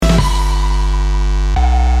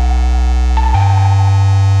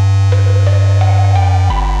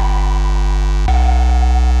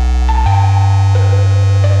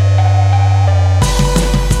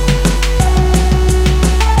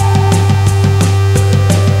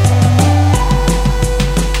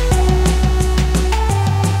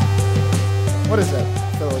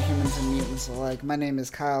My name is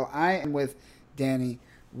Kyle. I am with Danny.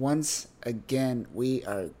 Once again, we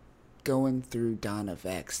are going through Dawn of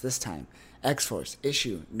X. This time, X-Force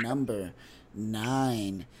issue number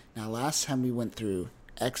 9. Now, last time we went through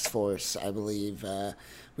X-Force, I believe,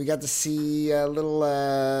 we got to see a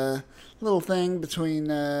little thing between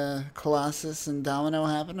Colossus and Domino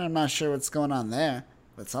happen. I'm not sure what's going on there,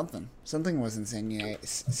 but something was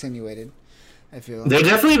insinuated. I feel they've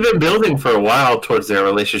definitely been building for a while towards their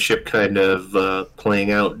relationship kind of playing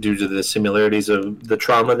out due to the similarities of the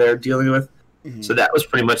trauma they're dealing with. Mm-hmm. So that was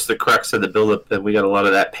pretty much the crux of the build-up, and we got a lot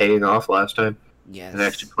of that paying off last time. Yes. And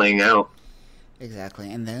actually playing out. Exactly.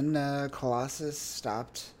 And then Colossus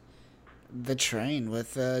stopped the train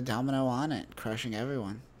with Domino on it, crushing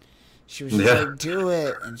everyone. She was just like, do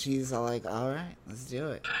it. And she's all like, all right, let's do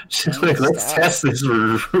it. She's like, let's test this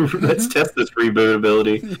reboot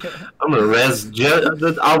ability. Yeah. I'm going to res.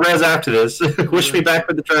 I'll res after this. Wish me back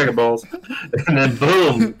with the Dragon Balls. And then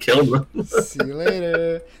boom, killed them. See you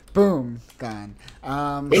later. Boom, gone.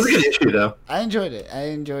 It was a good issue, though. I enjoyed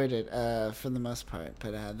it for the most part.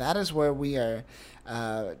 But that is where we are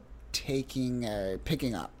picking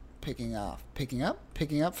up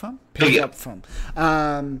from.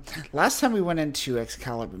 Last time we went into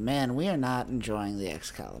Excalibur, man, we are not enjoying the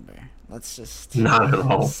Excalibur. Let's just not at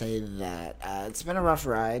all say that. It's been a rough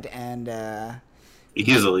ride, and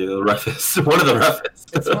easily the roughest. One of the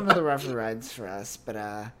roughest. It's one of the rougher rides for us,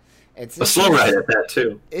 but it's a slow ride at that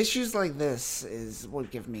too. Issues like this is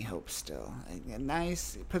what give me hope still.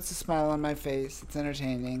 Nice, it puts a smile on my face. It's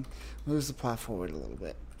entertaining, moves the plot forward a little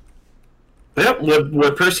bit. Yep,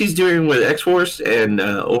 what Percy's doing with X-Force and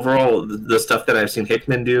overall the stuff that I've seen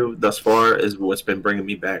Hickman do thus far is what's been bringing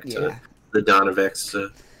me back to the Dawn of X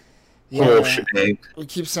whole shebang. We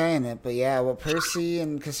keep saying it, but yeah, what Percy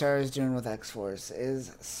and Cassara is doing with X-Force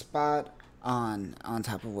is spot on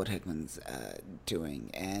top of what Hickman's doing.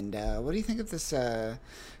 And what do you think of this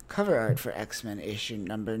cover art for X-Men issue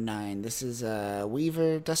number 9? This is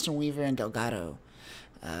Dustin Weaver and Delgado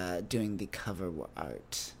doing the cover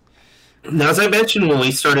art. Now, as I mentioned when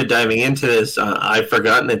we started diving into this, I'd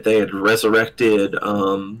forgotten that they had resurrected,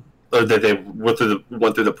 or that they went through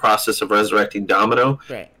the process of resurrecting Domino.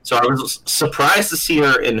 Right. So I was surprised to see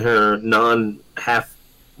her in her non-half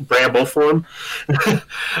Bramble form.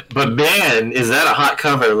 But man, is that a hot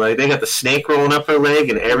cover! Like they got the snake rolling up her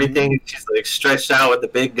leg and everything. She's like stretched out with the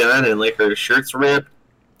big gun and like her shirt's ripped.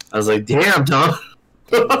 I was like, "Damn, Tom,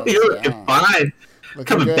 you're looking fine."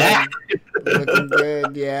 Coming back. Looking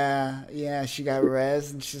good, yeah. She got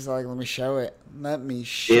res, and she's like, "Let me show it.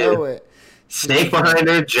 it." Snake behind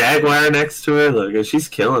her, Jaguar next to her. Look, she's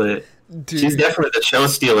killing it. Dude. She's definitely the show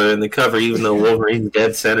stealer in the cover, even though Wolverine's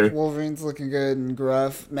dead center. Wolverine's looking good and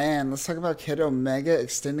gruff. Man, let's talk about Kid Omega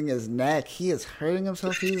extending his neck. He is hurting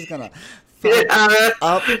himself. He's gonna fuck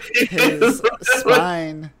up his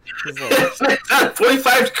spine. He's like,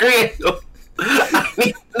 45 degree angle. I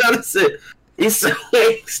mean, notice it. He's so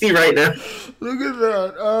angsty right now. Look at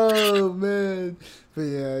that. Oh, man. But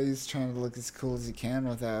yeah, he's trying to look as cool as he can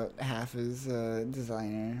without half his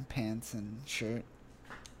designer pants and shirt.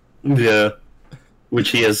 Yeah. Which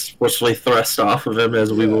he has forcefully thrust off of him,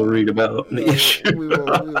 as we will read about in the issue. we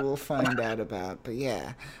will find out about. But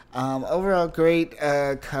yeah. Overall, great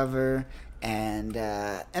cover and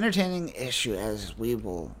entertaining issue, as we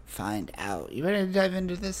will find out. You ready to dive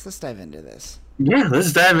into this? Let's dive into this. Yeah,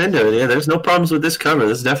 let's dive into it. Yeah, there's no problems with this cover.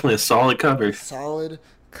 This is definitely a solid cover. Solid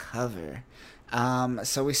cover.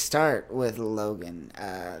 So we start with Logan,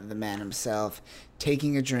 the man himself,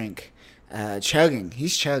 taking a drink, chugging.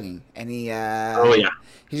 He's chugging, and he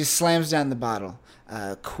he just slams down the bottle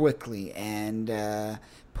quickly and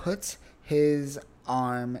puts his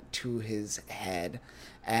arm to his head,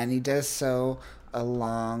 and he does so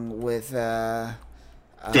along with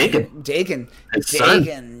Daken,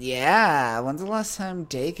 yeah. When's the last time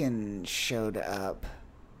Daken showed up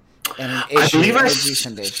in an issue? I believe I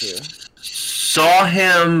saw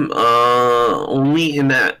him only in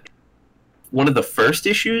that one of the first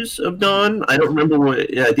issues of Dawn. I don't remember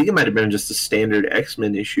what. Yeah, I think it might have been just a standard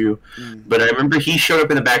X-Men issue, but I remember he showed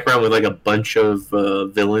up in the background with like a bunch of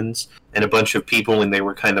villains and a bunch of people when they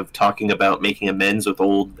were kind of talking about making amends with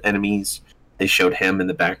old enemies. They showed him in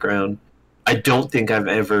the background. I don't think I've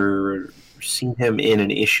ever seen him in an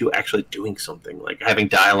issue actually doing something, like having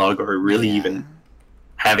dialogue or really even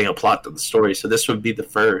having a plot to the story. So this would be the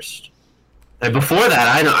first. And before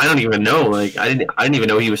that, I don't even know. Like I didn't even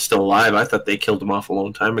know he was still alive. I thought they killed him off a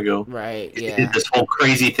long time ago. Right. Yeah. He did this whole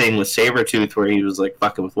crazy thing with Sabretooth where he was like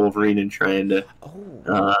fucking with Wolverine and trying to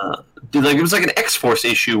do like it was like an X-Force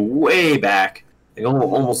issue way back, like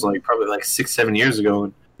almost like probably like 6-7 years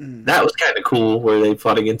ago. That was kind of cool, where they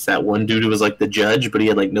fought against that one dude who was like the judge, but he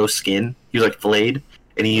had like no skin. He was like filleted,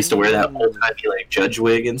 and he used to wear that old timey like judge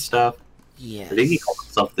wig and stuff. Yes. I think he called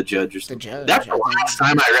himself the judge or something. The judge. That's the last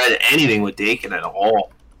time I read anything with Dakin at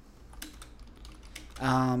all.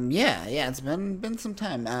 Yeah, it's been some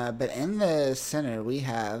time. But in the center we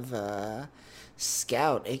have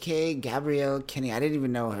Scout, aka Gabrielle Kinney. I didn't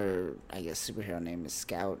even know her, I guess, superhero name is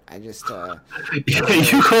Scout. I just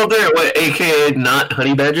You called her what, aka not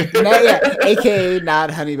Honey Badger? aka not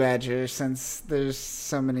Honey Badger, since there's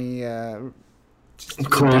so many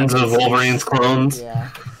clones of Wolverine's clones. Yeah.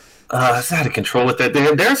 It's out of control with that.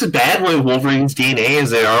 They're as bad with Wolverine's DNA as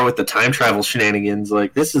they are with the time travel shenanigans.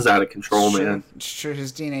 Like, this is out of control, man. It's true.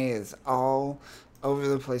 His DNA is all over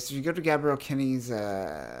the place. If you go to Gabrielle Kinney's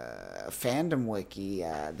fandom wiki,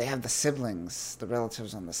 they have the siblings, the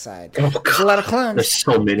relatives on the side. Oh, There's a lot of clones. There's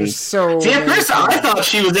so many. There's so See, at first I thought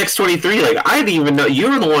she was X-23. Like, I didn't even know.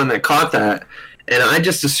 You were the one that caught that. And I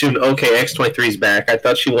just assumed, okay, X-23's back. I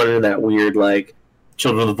thought she went into that weird, like,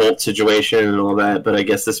 Children of the Vault situation and all that, but I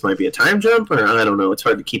guess this might be a time jump, or I don't know. It's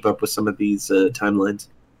hard to keep up with some of these timelines,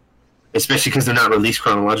 especially because they're not released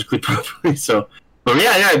chronologically properly. So, but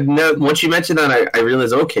yeah. No, once you mentioned that, I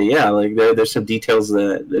realized, okay, yeah, like there's some details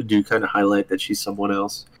that do kind of highlight that she's someone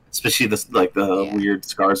else, especially the weird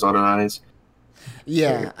scars on her eyes.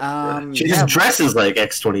 Yeah, she just dresses like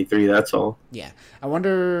X-23. That's all. Yeah, I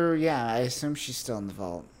wonder. Yeah, I assume she's still in the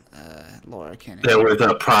vault. Laura Kinney. Yeah, with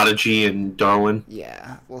Prodigy and Darwin.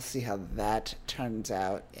 Yeah, we'll see how that turns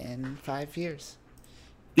out in 5 years.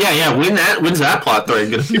 Yeah. When's that plot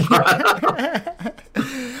thread going to be brought?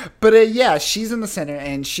 But yeah, she's in the center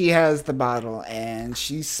and she has the bottle and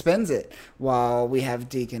she spins it while we have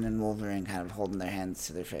Deacon and Wolverine kind of holding their hands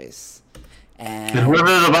to their face. And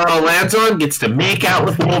whoever the bottle lands on gets to make out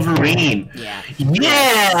with Wolverine. Yeah.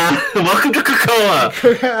 Welcome to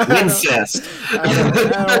Krakoa. Incest.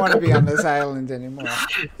 I don't want to be on this island anymore.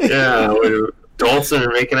 Yeah, adults are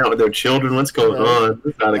making out with their children. What's going on?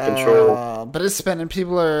 It's out of control. But it's spinning.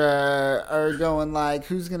 People are going like,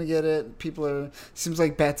 who's gonna get it? Seems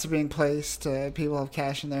like bets are being placed. People have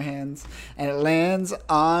cash in their hands, and it lands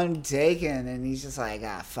on Dakin, and he's just like,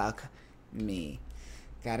 fuck me,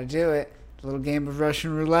 gotta do it. Little game of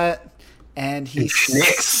Russian roulette, and he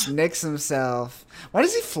snicks himself. Why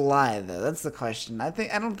does he fly though? That's the question. I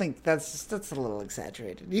don't think that's a little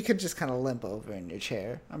exaggerated. You could just kind of limp over in your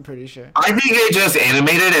chair. I'm pretty sure. I think they just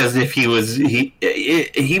animated as if he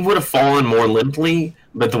would have fallen more limply,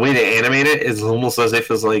 but the way they animate it is almost as if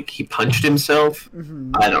it's like he punched himself.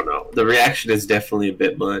 Mm-hmm. I don't know. The reaction is definitely a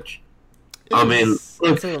bit much. I mean,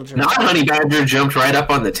 look, not Honey Badger jumped right up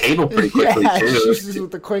on the table pretty quickly, too. She's just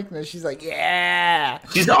with the quickness. She's like, yeah.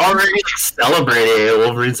 She's already celebrating.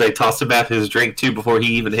 Wolverine's like tossing back his drink, too, before he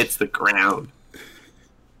even hits the ground.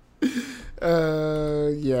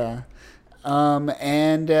 Yeah.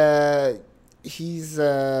 And he's,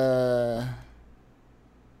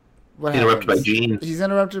 what interrupted happens? By Jean. He's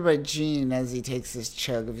interrupted by Jean as he takes his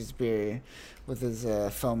chug of his beer with his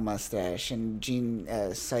foam mustache, and Jean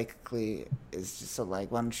psychically is just so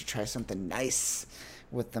like, why don't you try something nice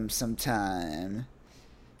with them sometime?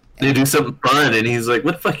 They do something fun, and he's like,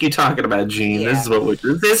 what the fuck are you talking about, Jean? Yeah. This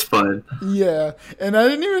is fun. Yeah, and I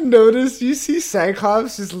didn't even notice, you see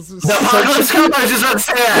Cyclops just... The Apocalypse Cup, I was just about to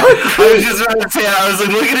say that. I was like,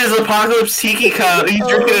 look at his Apocalypse Tiki Cup. He's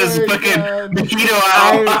drinking his fucking mojito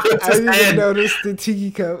out. I didn't even notice the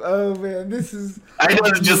Tiki Cup. Oh, man, this is... I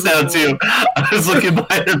noticed just now, too. I was looking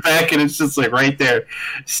behind her back, and it's just like right there,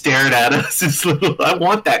 staring at us. It's little, I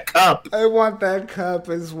want that cup. I want that cup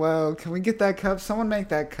as well. Can we get that cup? Someone make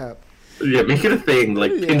that cup. Yeah, make it a thing.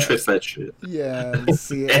 Like, Pinterest that shit. Yeah, let's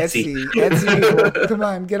see. Etsy. Come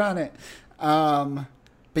on, get on it.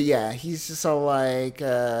 But yeah, he's just all like, what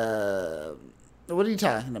are you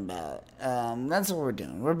talking about? That's what we're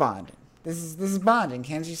doing. We're bonding. This is bonding.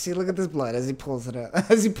 Can't you see? Look at this blood as he pulls it up.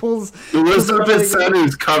 As he pulls... It was up his son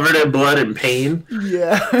who's covered in blood and pain.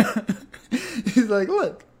 Yeah. He's like,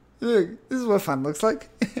 look, this is what fun looks like.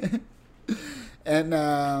 And,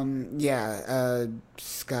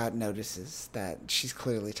 Scott notices that she's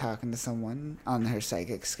clearly talking to someone on her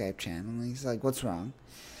psychic Skype channel. And he's like, what's wrong?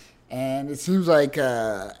 And it seems like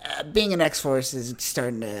being an X-Force is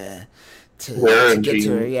starting to get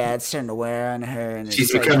to her. Yeah, it's starting to wear on her. And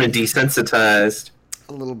she's becoming desensitized.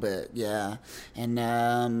 A little bit, yeah.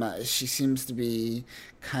 And she seems to be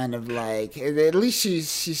kind of like, at least she's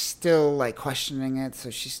still like questioning it,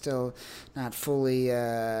 so she's still not fully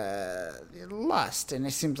lost. And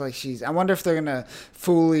it seems like I wonder if they're gonna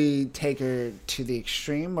fully take her to the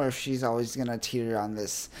extreme, or if she's always gonna teeter on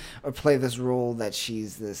this or play this role that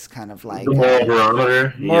she's this kind of like moral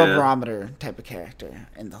barometer type of character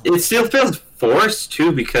in the whole. It still feels forced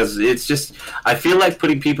too, because it's just, I feel like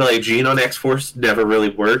putting people like Jean on X-Force never really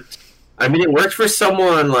worked. I mean, it worked for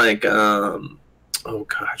someone like oh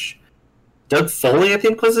gosh, Doug Foley, I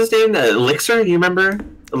think was his name. Elixir, do you remember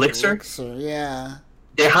Elixir? Yeah.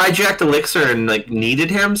 They hijacked Elixir and like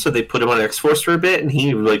needed him, so they put him on X-Force for a bit, and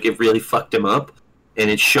he like it really fucked him up,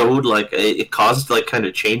 and it showed like it caused like kind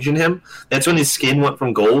of change in him. That's when his skin went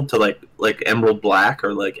from gold to like emerald black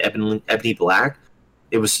or like ebony black.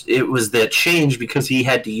 It was that change because he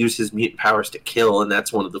had to use his mutant powers to kill, and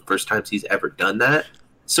that's one of the first times he's ever done that.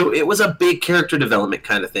 So it was a big character development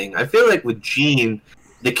kind of thing. I feel like with Jean,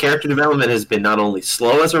 the character development has been not only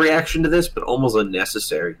slow as a reaction to this, but almost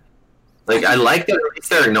unnecessary. Like, I like that at least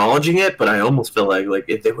they're acknowledging it, but I almost feel like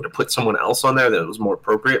if they would have put someone else on there that was more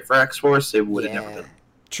appropriate for X-Force, they would have never done it.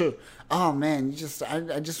 True. Oh, man,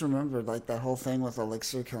 I just remembered, like, that whole thing with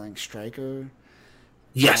Elixir killing Stryker.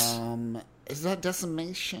 Yes. Is that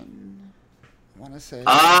Decimation? I want to say.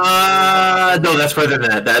 No, that's further than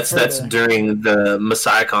that. That's during the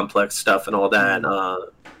Messiah Complex stuff and all that.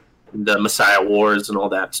 The Messiah Wars and all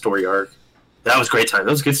that story arc. That was great time.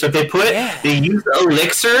 That was good stuff. They used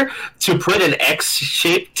Elixir to put an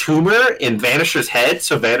X-shaped tumor in Vanisher's head,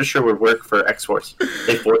 so Vanisher would work for X-Force.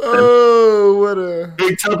 They forced them. Oh, what a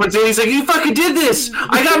big teleportation. He's like, "You fucking did this!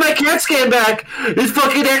 I got my CAT scan back. This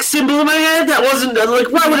fucking X symbol in my head. That wasn't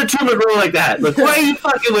like, why would a tumor grow like that? Like, why are you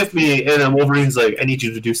fucking with me?" And then Wolverine's like, "I need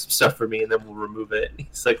you to do some stuff for me, and then we'll remove it." And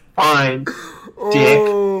he's like, "Fine,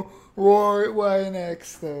 dick." Why an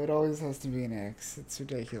X though? It always has to be an X. It's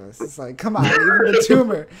ridiculous. It's like, come on,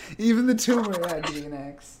 even the tumor had to be an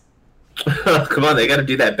X. Come on, they got to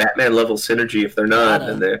do that Batman level synergy. If they're not,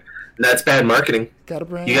 and that's bad marketing. Got to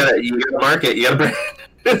brand. You gotta market. You gotta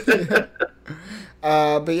brand.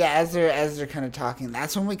 But yeah, as they're kind of talking,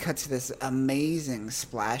 that's when we cut to this amazing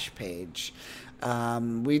splash page.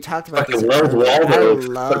 We talked about fucking love Waldo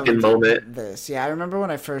fucking moment. This, yeah, I remember when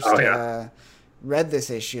I first read this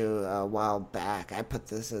issue a while back. I put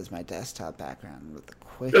this as my desktop background with the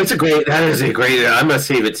quick. That is a great. I'm gonna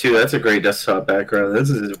save it too. That's a great desktop background.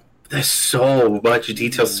 There's so much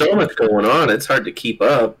detail, so much going on. It's hard to keep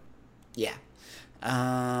up. Yeah,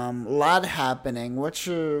 a lot happening. What's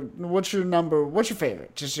your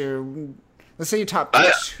favorite? Just let's say your top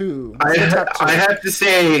two. I have to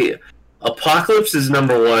say, Apocalypse is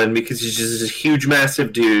number one because he's just this huge,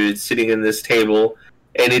 massive dude sitting in this table.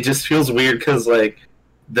 And it just feels weird because, like,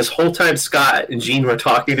 this whole time Scott and Jean were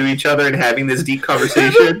talking to each other and having this deep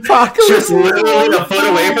conversation, just literally a foot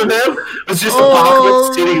away from them was just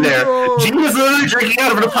Apocalypse sitting there. Jean was literally drinking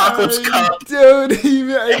out of an Apocalypse cup. Dude,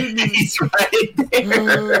 he's right there.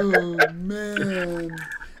 Oh, man.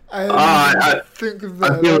 I think of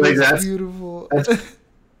that. I feel like that's beautiful. That's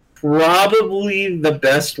probably the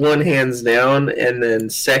best one, hands down. And then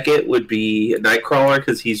second would be Nightcrawler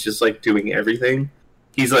because he's just, like, doing everything.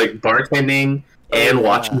 He's like bartending and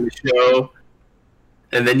watching the show,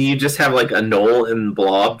 and then you just have like a Noel and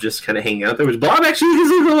Blob just kind of hanging out there. Which Blob actually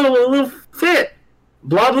is a little fit.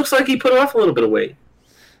 Blob looks like he put off a little bit of weight.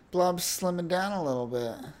 Blob's slimming down a little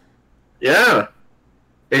bit. Yeah,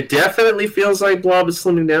 it definitely feels like Blob is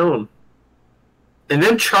slimming down. And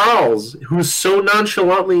then Charles, who's so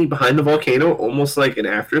nonchalantly behind the volcano, almost like an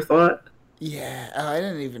afterthought. Yeah, I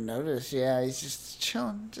didn't even notice. Yeah, he's just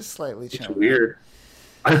chilling, just slightly chilling. It's weird.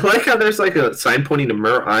 I like how there's like a sign pointing to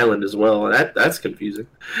Mur Island as well. That's confusing.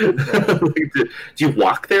 Like, do you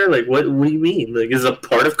walk there? Like, what do you mean? Like, is it a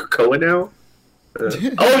part of Krakoa now?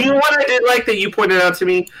 Oh, you know what I did like that you pointed out to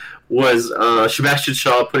me was Sebastian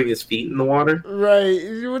Shaw putting his feet in the water. Right.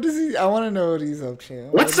 What is he? I want to know what he's up to.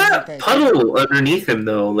 What's that puddle underneath him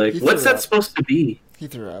though? Like, what's that supposed to be? He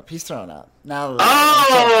threw up. He's thrown up. Now.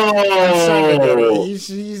 Oh.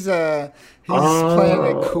 He's playing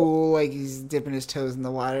it cool, like he's dipping his toes in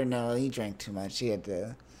the water. No, he drank too much. He had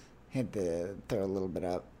to throw a little bit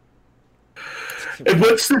up. And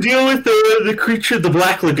what's the deal with the creature, the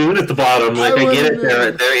Black Lagoon at the bottom? Like, I get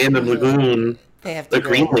it, they're in the lagoon. They have to the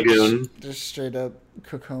Green Lagoon. Just straight up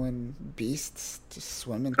Krakoan beasts just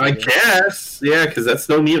swimming. I guess, yeah, because that's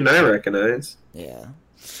no mutant I recognize. Yeah.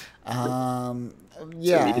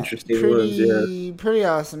 Yeah, pretty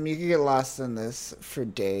awesome. You could get lost in this for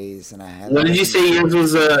days, and I had. What did you say yours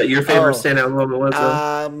was? Your favorite standout moment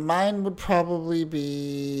was? Mine would probably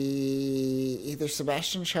be either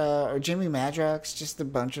Sebastian Shaw or Jimmy Madrox, just a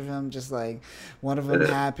bunch of them, just like one of them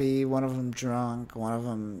happy, one of them drunk, one of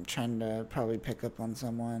them trying to probably pick up on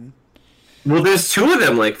someone. Well, there's two of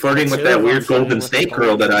them like flirting with that weird golden snake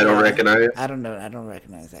girl that I don't recognize. I don't know. I don't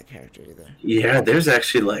recognize that character either. Yeah, there's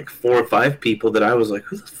actually like 4 or 5 people that I was like,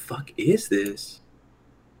 who the fuck is this?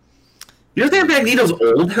 You know they have Magneto's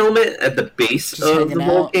old helmet at the base Just of the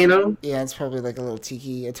volcano? Yeah, it's probably like a little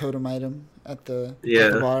tiki, a totem item at the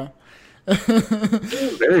bar.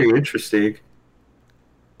 Very interesting.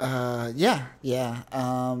 Yeah.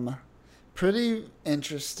 Pretty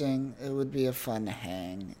interesting. It would be a fun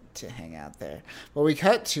hang to hang out there. But we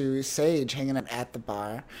cut to Sage hanging out at the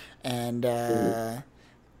bar, and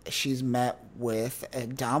she's met with a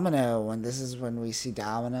Domino, and this is when we see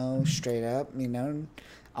Domino straight up,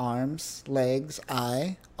 arms, legs,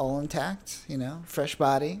 eye, all intact, fresh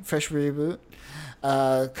body, fresh reboot.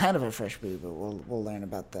 Kind of a fresh reboot. We'll learn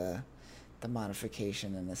about the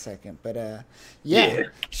modification in a second. But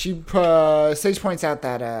she Sage points out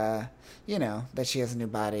that that she has a new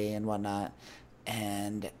body and whatnot,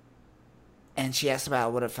 and she asks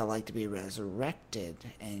about what it felt like to be resurrected,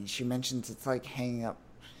 and she mentions it's like hanging up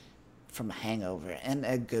from a hangover in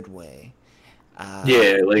a good way.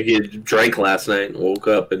 Like you drank last night and woke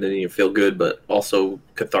up and then you feel good, but also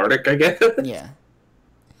cathartic, I guess.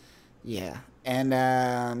 Yeah.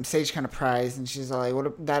 And Sage kind of pries, and she's like, "What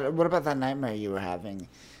about that nightmare you were having?"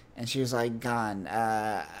 And she was like, "Gone."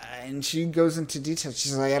 And she goes into detail.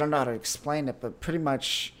 She's like, "I don't know how to explain it, but pretty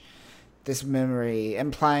much this memory,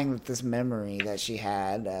 implying that this memory that she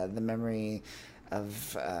had, the memory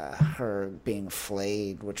of her being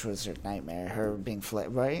flayed, which was her nightmare, her being flayed,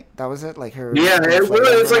 right? That was it? Like her... Yeah,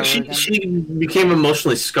 it's like she became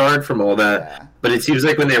emotionally scarred from all that. Yeah. But it seems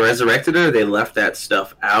like when they resurrected her, they left that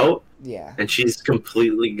stuff out. Yeah. And she's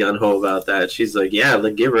completely gung-ho about that. She's like, yeah,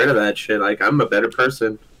 like, get rid of that shit. Like, I'm a better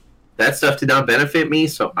person. That stuff did not benefit me,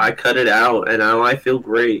 so I cut it out, and now I feel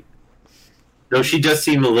great. No, she does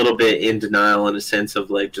seem a little bit in denial in a sense of,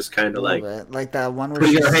 like, just kind of, like that one where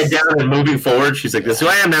putting her head down and moving forward. She's like, this is who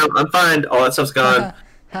I am now. I'm fine. All that stuff's gone.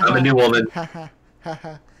 I'm a new woman. I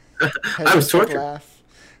was tortured.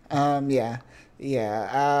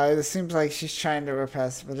 It seems like she's trying to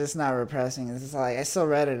repress, but it's not repressing. It's just like, I still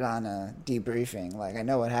read it on a debriefing. Like, I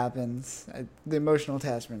know what happens. The emotional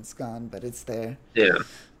attachment's gone, but it's there. Yeah.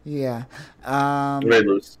 Yeah. Very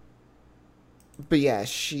loose. But yeah,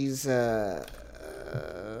 she's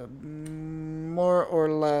more or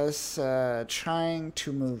less trying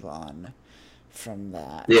to move on from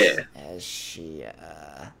that. Yeah. As she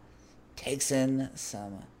takes in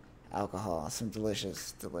some alcohol, some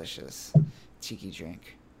delicious tiki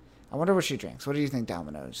drink. I wonder what she drinks. What do you think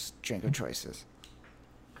Domino's drink of choice is?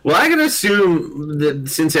 Well, I can assume that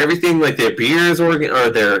since everything, like their beers or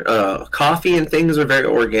their coffee and things are very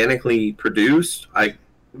organically produced, I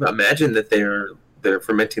imagine that they're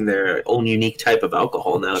fermenting their own unique type of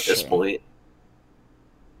alcohol now at this point.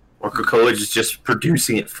 Or Coca-Cola is just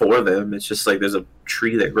producing it for them. It's just like there's a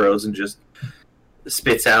tree that grows and just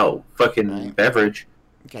spits out fucking beverage.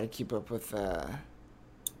 Got to keep up with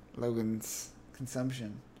Logan's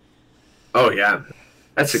consumption. Oh, yeah.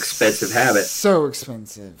 That's expensive habit. So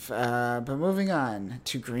expensive. But moving on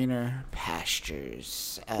to greener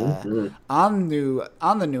pastures. On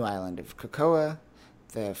the new island of Krakoa,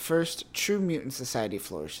 the first true mutant society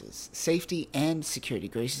flourishes. Safety and security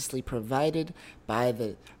graciously provided by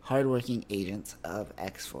the hardworking agents of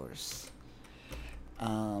X-Force.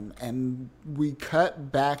 And we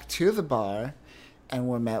cut back to the bar, and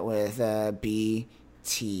we're met with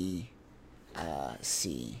BTC,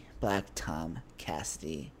 Black Tom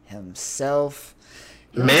Cassidy himself.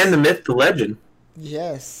 Man, the myth, the legend.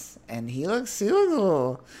 Yes, and he looks a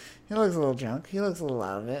little drunk. He looks a little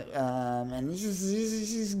out of it. And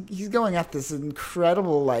he's going at this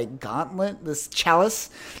incredible like gauntlet, this chalice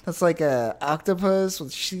that's like a octopus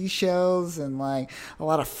with seashells and like a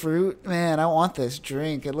lot of fruit. Man, I want this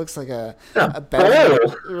drink. It looks like a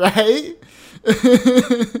beverage, right?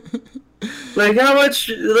 Like how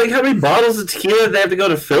many bottles of tequila they have to go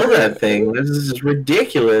to fill that thing? This is just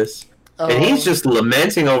ridiculous. And he's just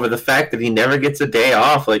lamenting over the fact that he never gets a day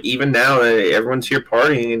off. Like, even now, everyone's here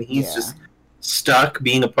partying, and he's just stuck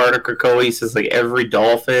being a part of Krakoa. He says, like, every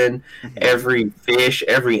dolphin, every fish,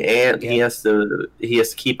 every ant, he has to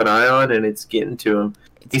keep an eye on, and it's getting to him.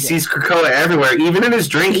 He sees Krakoa everywhere. Even in his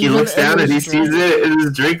drink, he looks down and he sees it in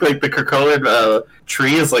his drink. Like, the Krakoa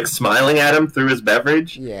tree is, like, smiling at him through his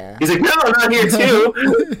beverage. Yeah. He's like, no, I'm not here, too.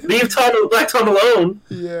 Leave Black Tom alone.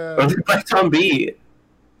 Yeah. Or leave Black Tom be.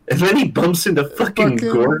 And then he bumps into fucking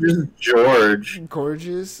gorgeous George.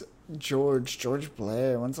 Gorgeous George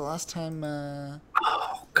Blair. When's the last time?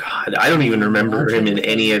 Oh God, I don't even remember him in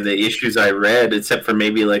any of the issues I read, except for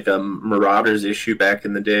maybe like a Marauders issue back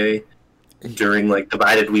in the day, during like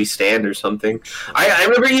Divided We Stand or something. I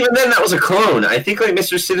remember even then that was a clone. I think like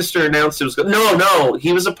Mr. Sinister announced it was. No,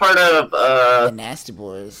 he was a part of the Nasty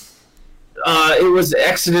Boys. It was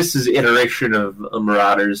Exodus's iteration of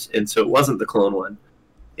Marauders, and so it wasn't the clone one.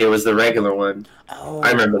 It was the regular one. Oh,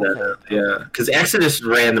 I remember that. Yeah, because Exodus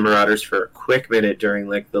ran the Marauders for a quick minute during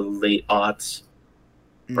like the late aughts,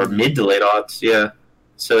 or mid to late aughts. Yeah,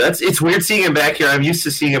 so it's weird seeing him back here. I'm used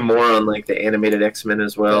to seeing him more on like the animated X-Men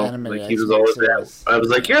as well. Like he was always that. I was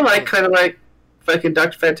like, you're like kind of like fucking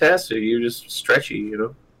Dr. Fantastic. You're just stretchy, you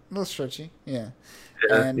know. A little stretchy, yeah.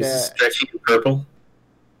 Yeah, and, he's stretchy and purple.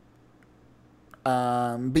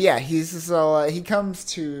 But yeah, he's just all he comes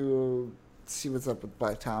to see what's up with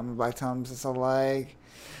Black Tom, and Black Tom's just all like,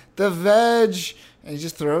 the veg, and he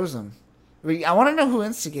just throws him. I want to know who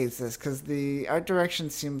instigates this, because the art direction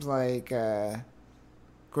seems like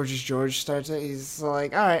Gorgeous George starts it. He's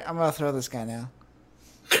like, all right, I'm gonna throw this guy now.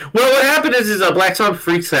 Well, what happened is Black Tom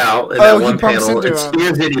freaks out in that one panel and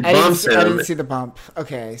spears it. He bumps him. I didn't see the bump.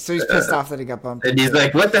 Okay, so he's pissed off that he got bumped. And he's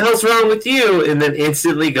like, what the hell's wrong with you? And then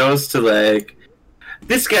instantly goes to like,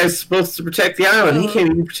 this guy's supposed to protect the island. He can't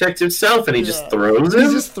even protect himself, and he just throws him. He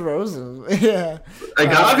just throws him. Yeah. Like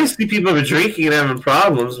obviously people have been drinking and having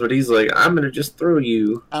problems, but he's like, I'm gonna just throw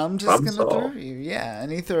you. I'm just gonna throw you. Yeah,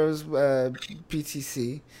 and he throws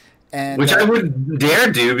BTC, and which I wouldn't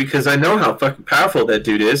dare do because I know how fucking powerful that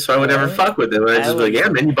dude is. So I would never fuck with him. I'd just be like, yeah,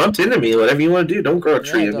 man, you bumped into me. Whatever you want to do, don't grow a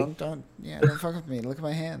tree. Don't fuck with me. Look at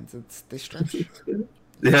my hands. They stretch.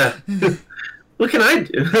 Yeah. What can I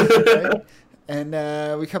do? Right? And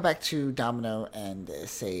we come back to Domino and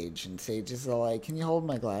Sage. And Sage is all like, can you hold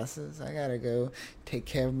my glasses? I gotta go take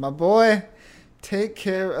care of my boy. Take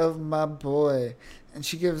care of my boy. And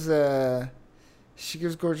she gives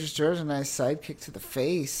Gorgeous George a nice sidekick to the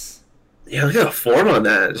face. Yeah, look at the form on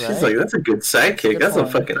that. Right? She's like, that's a good sidekick. That's a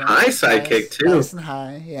fucking high sidekick, too. Nice and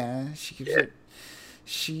high, yeah. She keeps it.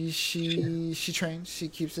 She trains. She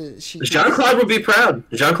keeps it. Jean-Claude would be proud.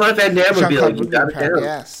 Jean-Claude Van Damme would be like, you got it down.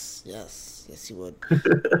 Yes, he would.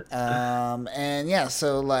 And yeah,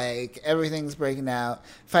 so like everything's breaking out.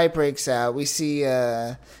 Fight breaks out. We see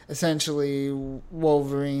essentially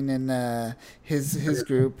Wolverine and his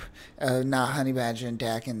group, not Honey Badger and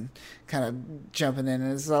Daken, kind of jumping in,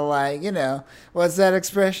 and it's all like, you know, what's that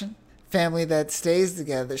expression? Family that stays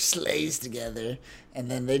together slays together,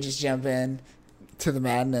 and then they just jump in to the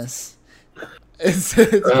madness. It's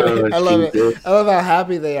great. I love it. I love how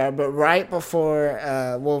happy they are. But right before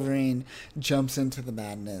Wolverine jumps into the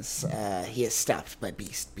madness, he is stopped by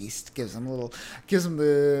Beast. Beast gives him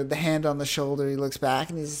the hand on the shoulder. He looks back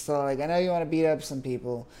and he's just like, I know you want to beat up some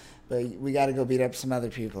people, but we got to go beat up some other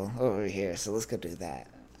people over here. So let's go do that.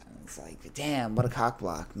 And it's like, damn, what a cock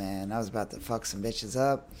block, man. I was about to fuck some bitches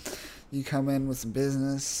up. You come in with some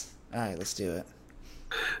business. All right, let's do it.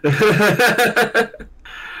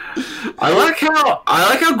 I like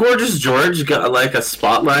how Gorgeous George got like a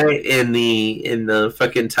spotlight in the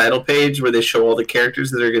fucking title page where they show all the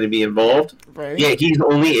characters that are going to be involved. Right. Yeah, he's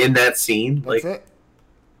only in that scene. That's like,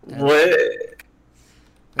 what?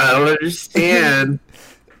 I don't understand.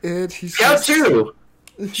 Scout too.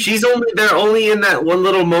 They're only in that one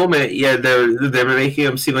little moment. Yeah, they're making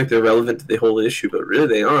them seem like they're relevant to the whole issue, but really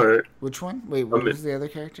they aren't. Which one? Wait, what was the other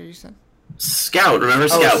character you said? Scout, remember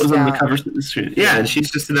Scout was on the cover of the screen. Yeah, and she's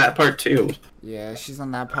just in that part too. Yeah, she's on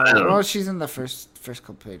that part. Well, she's in the first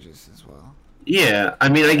couple pages as well. Yeah, I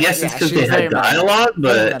mean, I guess it's because they had dialogue,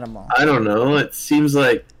 but I don't know. It seems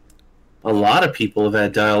like a lot of people have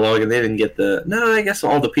had dialogue and they didn't get the. No, I guess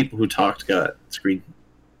all the people who talked got screen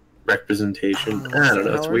representation. I don't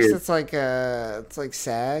know. It's weird. It's like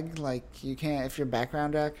SAG. Like you can't if you're a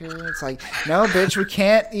background actor. It's like no, bitch.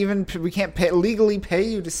 We can't legally pay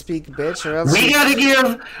you to speak, bitch. Or else we gotta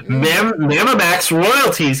give Mama Max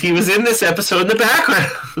royalties. He was in this episode in the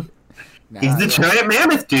background. He's the giant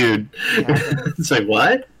mammoth dude. It's like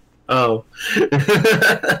what? Oh.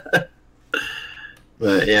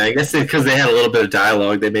 But yeah, I guess because they had a little bit of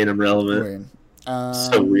dialogue, they made him relevant.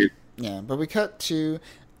 So weird. Yeah, but we cut to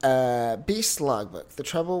Beast's logbook, The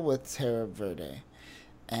Trouble with Terra Verde.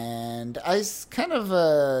 And I kind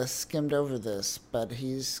of skimmed over this, but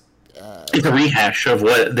he's... it's a rehash of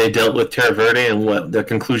what they dealt with Terra Verde and what the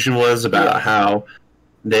conclusion was about how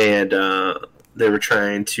they were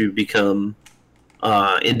trying to become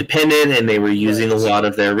independent, and they were using a lot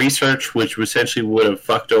of their research, which essentially would have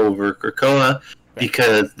fucked over Krakoa,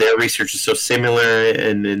 because their research is so similar,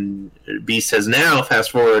 and then Beast says now, fast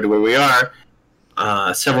forward to where we are,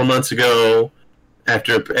 several months ago,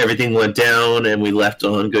 after everything went down and we left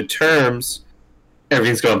on good terms,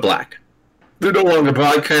 everything's gone black. They're no longer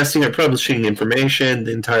broadcasting or publishing information.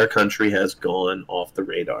 The entire country has gone off the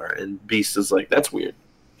radar. And Beast is like, that's weird.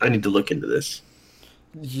 I need to look into this.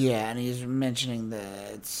 Yeah, and he's mentioning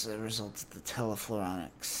that it's a result of the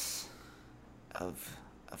telefloronics of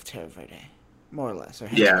Terra Verde, more or less. Or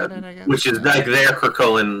Yeah, it, I guess. which is like their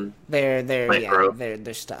Krakoan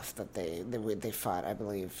their stuff that they fought. I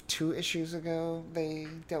believe 2 issues ago they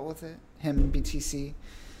dealt with it. Him and BTC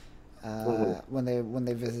when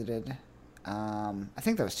they visited. I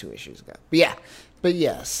think that was 2 issues ago. But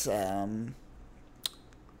yes,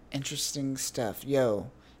 interesting stuff. Yo,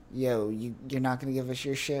 you're not gonna give us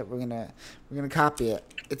your shit. We're gonna copy it.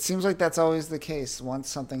 It seems like that's always the case. Once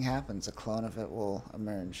something happens, a clone of it will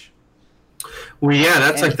emerge. Well, yeah,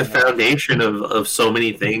 that's like the foundation of so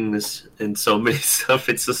many things and so many stuff.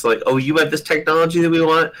 It's just like, oh, you have this technology that we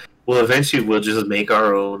want. Well, eventually we'll just make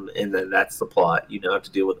our own, and then that's the plot. You don't have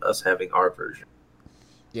to deal with us having our version.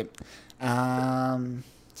 Yep.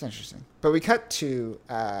 It's interesting. But we cut to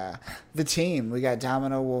the team. We got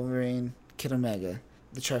Domino, Wolverine, Kid Omega,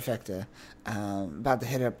 the trifecta, about to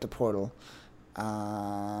hit up the portal.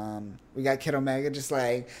 We got Kid Omega just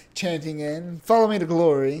like chanting in, "Follow me to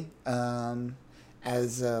glory,"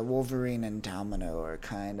 as Wolverine and Domino are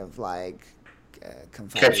kind of like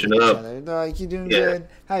catching each up. other. They're like, "You doing good?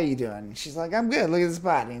 How you doing?" She's like, "I'm good. Look at this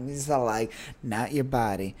body." And he's all like, "Not your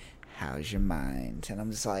body. How's your mind?" And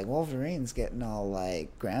I'm just like, Wolverine's getting all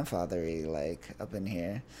like grandfathery, like up in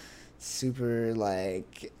here, super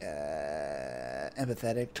like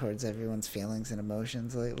empathetic towards everyone's feelings and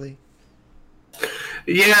emotions lately.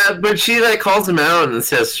 Yeah, but she like calls him out and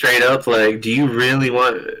says straight up, like, "Do you really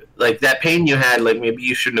want like that pain you had? Like maybe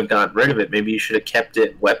you shouldn't have gotten rid of it. Maybe you should have kept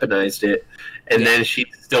it, weaponized it." And then she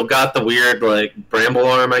still got the weird like bramble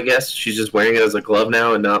arm. I guess she's just wearing it as a glove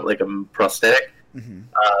now and not like a prosthetic. Mm-hmm.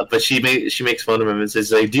 But she makes fun of him and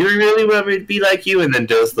says like, "Do you really want me to be like you?" And then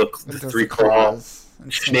does the 3-claw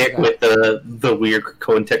schnick with the weird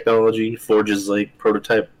Krakoan technology, forges like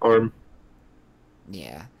prototype arm.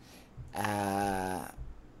 Yeah.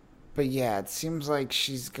 But yeah, it seems like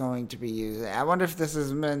she's going to be using. I wonder if this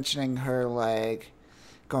is mentioning her like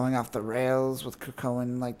going off the rails with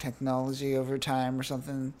Krakoan like technology over time or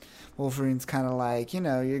something. Wolverine's kind of like,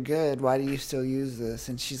 you're good. Why do you still use this?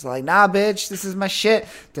 And she's like, "Nah, bitch, this is my shit."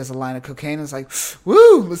 Does a line of cocaine and is like,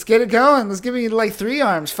 "Woo, let's get it going. Let's give me like 3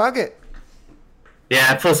 arms. Fuck it."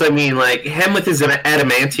 Yeah, plus, I mean, like, him with his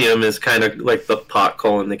adamantium is kind of like the pot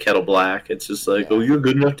calling the kettle black. It's just like, oh, you're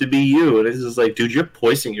good enough to be you. And it's just like, dude, you're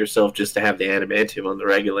poisoning yourself just to have the adamantium on the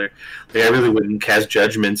regular. Like, I really wouldn't cast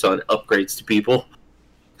judgments on upgrades to people.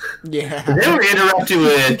 Yeah. They were interrupted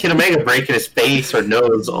with Kid Omega breaking his face or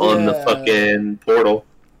nose on the fucking portal.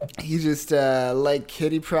 He just, like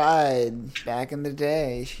Kitty Pryde back in the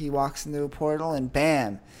day, he walks into a portal and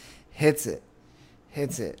bam, hits it.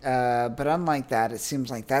 But unlike that, it seems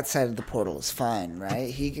like that side of the portal is fine, right?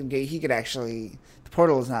 He could actually, the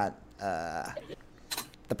portal is not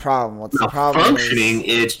the problem. What's the problem? Functioning,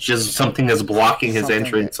 it's just something that's blocking his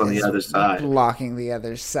entrance on the other side. Blocking the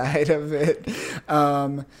other side of it.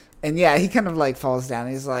 And yeah, he kind of like falls down.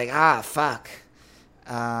 He's like, fuck.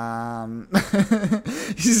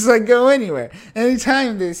 He's just like, go anywhere,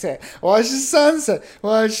 anytime. They say, watch the sunset,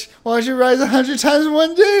 watch it rise 100 times in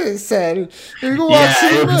one day. They said, we go watch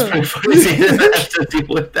it was pretty funny to deal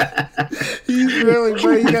with that. He's really,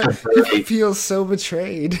 he feels so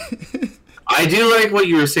betrayed. I do like what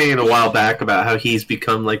you were saying a while back about how he's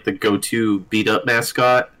become like the go-to beat-up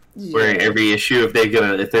mascot. Yeah. Where every issue, if they're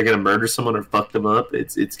gonna murder someone or fuck them up,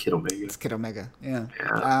 it's Kid Omega. It's Kid Omega, yeah.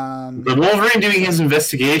 But Wolverine doing his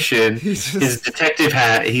investigation, his detective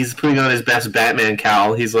hat, he's putting on his best Batman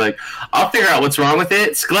cowl. He's like, "I'll figure out what's wrong with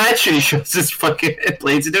it." Scratch, and he shows his fucking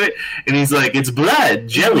blades into it, and he's like, "It's blood,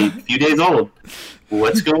 jelly, a few days old.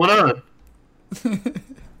 What's going on?"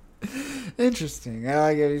 Interesting. I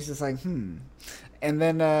like it. He's just like, And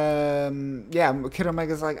then, Kid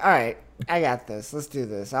Omega's like, "All right, I got this. Let's do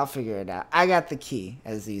this. I'll figure it out. I got the key,"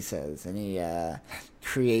 as he says. And he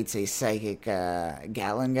creates a psychic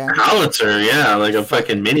Gatling gun. Howitzer, yeah, like a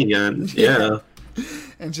fucking minigun. Yeah.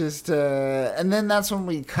 And just, and then that's when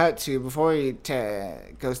we cut to, before he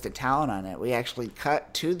goes to town on it, we actually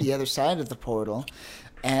cut to the other side of the portal.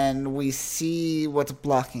 And we see what's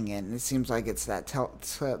blocking it. And it seems like it's that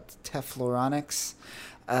Tefloronics.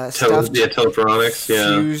 Stuff Telephonics,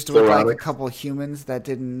 fused with like a couple humans that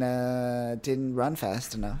didn't run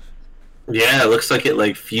fast enough. Yeah, it looks like it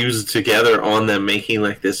like fused together on them, making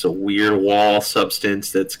like this weird wall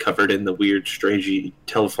substance that's covered in the weird, strangey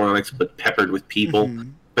telephonics, but peppered with people. Mm-hmm.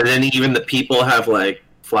 But then even the people have like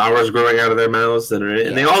flowers growing out of their mouths, and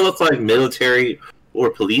they Yeah. all look like military or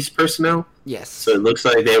police personnel. So Yes. it looks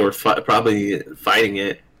like they were probably fighting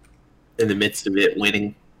it in the midst of it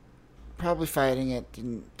winning. Probably fighting it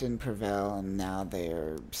didn't prevail, and now they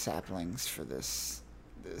are saplings for this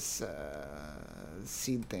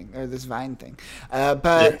seed thing or this vine thing.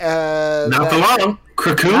 But Not for long. not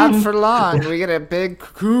Cocoon. for long. We get a big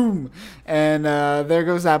cocoon, and there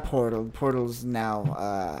goes that portal. The portal's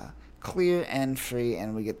now clear and free,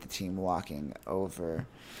 and we get the team walking over.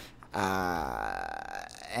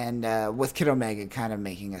 And with Kid Omega kind of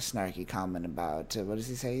making a snarky comment about what does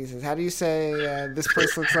he say? He says, "How do you say this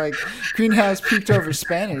place looks like greenhouse peeked over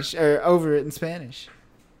Spanish or over it in Spanish?"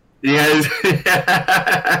 Yeah.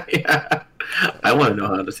 Yeah. I want to know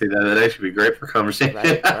how to say that. That'd actually be great for conversation.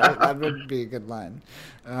 Right, that would be a good line.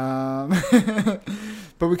 But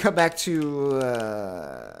we cut back to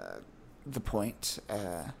the point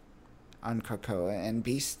on Krakoa, and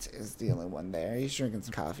Beast is the only one there. He's drinking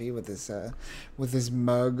some coffee with his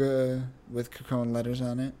mug with Krakoan letters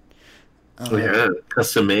on it. Oh yeah,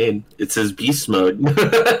 custom made. It says Beast Mode.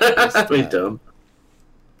 That's way dumb.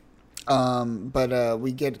 But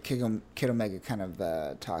we get Kid Omega kind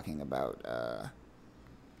of talking about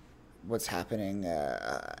what's happening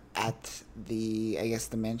at the, I guess,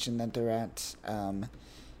 the mansion that they're at, and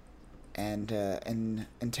in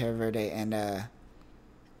Terra Verde,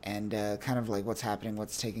 and kind of like what's happening,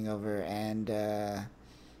 what's taking over, and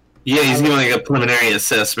Yeah, he's giving like a preliminary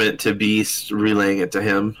assessment to Beast, relaying it to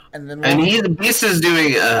him. and then Beast is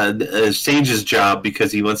doing Sage's job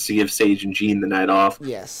because he wants to give Sage and Jean the night off.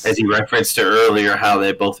 yes, As he referenced to earlier, how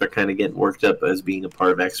they both are kind of getting worked up as being a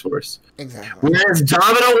part of X-Force. exactly. Whereas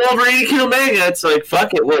Domino, Wolverine, and Kid Omega, it's like,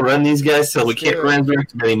 fuck it, we'll run these guys till we Let's can't do it.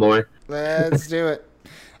 resurrect them anymore. Let's do it.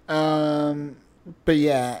 But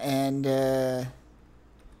yeah, and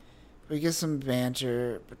we get some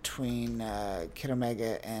banter between Kid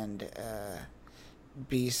Omega and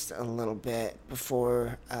Beast a little bit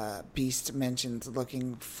before Beast mentions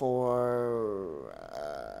looking for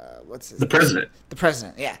what's his The president. The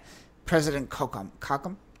president, yeah, President Kokum.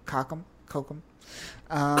 Kokum?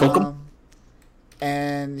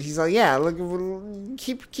 And he's like, yeah, look,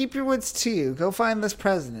 keep your wits to you. Go find this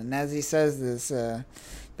president. And as he says this,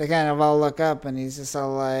 they kind of all look up, and he's just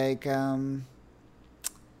all like,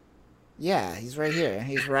 yeah, he's right here.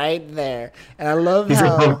 He's right there. And I love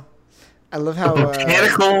how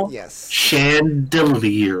Botanical yes.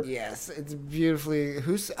 chandelier. Yes, it's beautifully.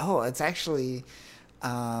 It's actually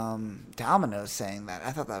Domino saying that.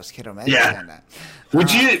 I thought that was Kid Omega saying that.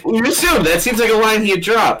 Would you assume that seems like a line he'd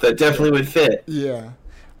drop that definitely would fit? Yeah.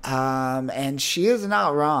 And she is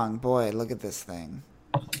not wrong. Boy, look at this thing.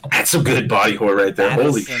 That's some good body horror right there. That is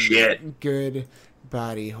Holy some shit. Good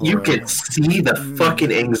body horror. You can see the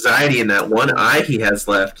fucking anxiety in that one eye he has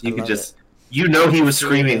left. You could just, he was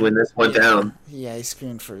screaming when this went down. Yeah, he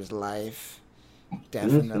screamed for his life.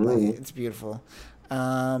 Definitely. Mm-hmm. It's beautiful.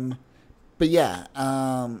 But yeah,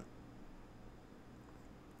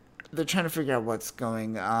 they're trying to figure out what's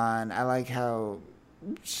going on. I like how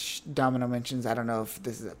Domino mentions, I don't know if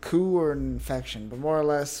this is a coup or an infection, but more or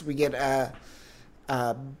less we get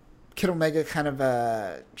Kid Omega kind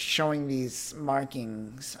of showing these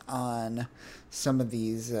markings on some of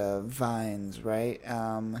these vines, right?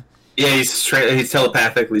 Yeah, he's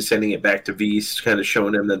telepathically sending it back to Beast, kind of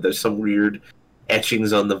showing him that there's some weird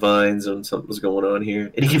etchings on the vines and something's going on here.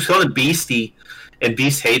 And he keeps calling it Beastie, and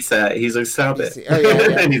Beast hates that. He's like, stop Beastie. it. Oh,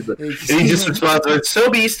 yeah. And he just responds with, so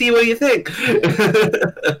Beastie, what do you think?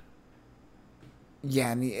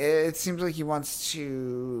 Yeah, and it seems like he wants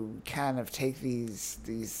to kind of take these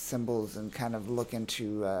symbols and kind of look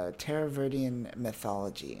into Terra Verdian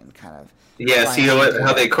mythology and kind of see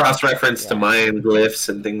how they cross-reference to Mayan glyphs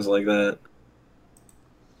and things like that.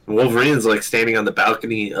 Wolverine's like standing on the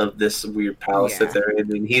balcony of this weird palace that they're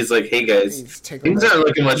in, and he's like, "Hey guys, things aren't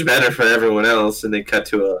looking much better for everyone else." And they cut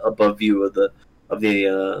to a above view of the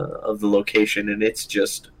location, and it's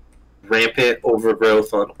just rampant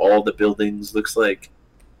overgrowth on all the buildings. Looks like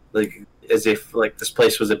as if like this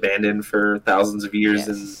place was abandoned for thousands of years,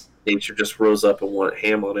 and nature just rose up and went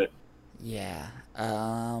ham on it. Yeah,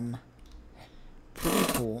 pretty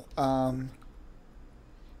cool.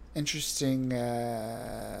 Interesting.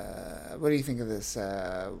 What do you think of this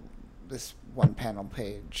this one panel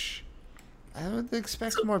page? I would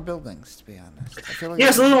expect more buildings, to be honest. I feel like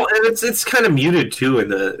it's a little, and it's kind of muted too in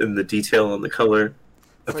the detail on the color.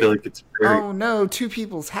 I feel like it's very... Oh no, two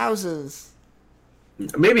people's houses.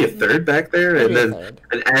 maybe a third back there, Maybe and a then third.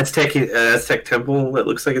 an Aztec temple that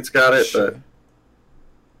looks like it's got it. Sure. But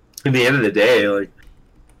in the end of the day, like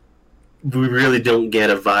we really don't get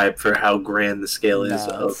a vibe for how grand the scale is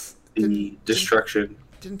No, of the destruction.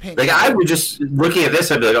 Didn't paint. Like I would just looking at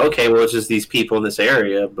this, I'd be like, okay, well, it's just these people in this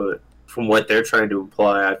area. But from what they're trying to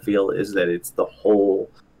imply, I feel is that it's the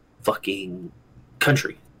whole fucking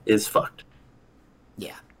country is fucked.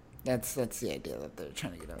 Yeah, that's the idea that they're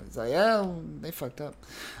trying to get out. It's like, oh, they fucked up.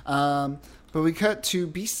 But we cut to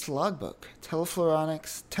Beast's logbook,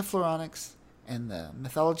 Tefloronics, and the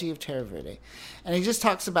mythology of Terra Verde. And he just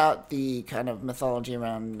talks about the kind of mythology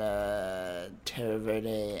around Terra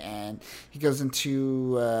Verde, and he goes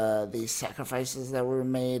into the sacrifices that were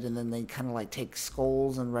made, and then they kind of like take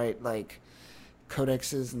skulls and write like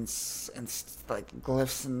codexes and like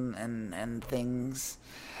glyphs and things.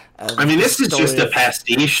 I mean, this is just a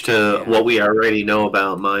pastiche to what we already know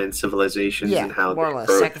about Mayan civilizations and how more or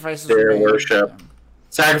less sacrifices their were made, worship. Yeah.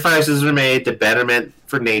 Sacrifices were made to betterment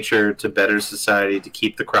for nature, to better society, to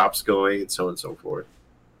keep the crops going, and so on and so forth.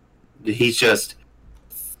 He's just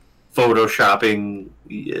photoshopping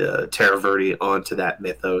Terra Verde onto that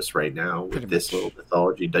mythos right now with this little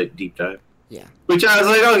mythology deep dive. Yeah. Which I was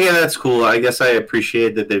like, okay, that's cool. I guess I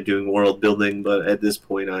appreciate that they're doing world building, but at this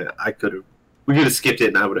point, we could have skipped it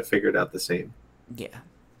and I would have figured out the same. Yeah.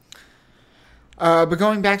 But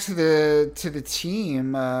going back to the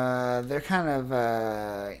team, they're kind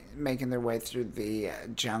of making their way through the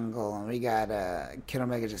jungle, and we got Kid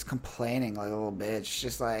Omega just complaining like a little bitch,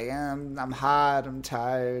 just like I'm hot, I'm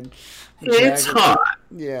tired. It's hot.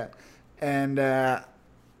 Yeah, and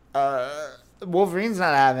Wolverine's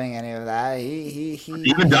not having any of that. He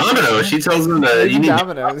even Domino. She tells him that you need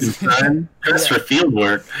Domino's dress for field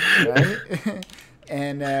work. Right?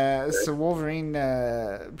 And so Wolverine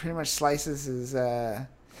pretty much slices his.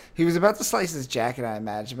 He was about to slice his jacket, I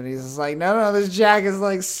imagine, but he's just like, no, this jacket is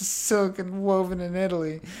like silk and woven in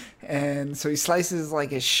Italy. And so he slices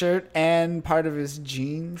like his shirt and part of his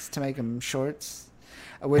jeans to make him shorts.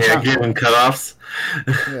 Give him cutoffs.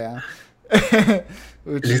 Yeah.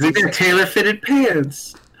 He's like, they're tailor-fitted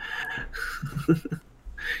pants.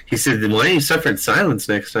 He said, why don't you suffer in silence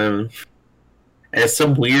next time? As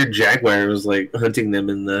some weird jaguar was like hunting them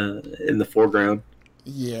in the foreground.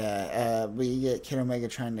 Yeah, we get Kid Omega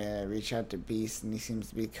trying to reach out to Beast, and he seems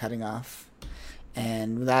to be cutting off.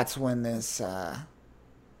 And that's when this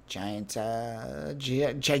giant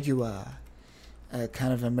jaguar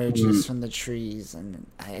kind of emerges from the trees. And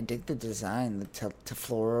I dig the design, the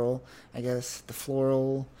floral, I guess, the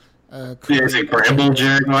floral. It's a bramble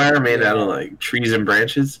jaguar made out of like trees and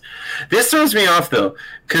branches. This throws me off though,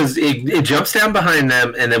 because it jumps down behind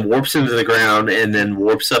them and then warps into the ground and then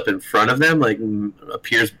warps up in front of them, like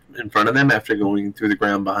appears in front of them after going through the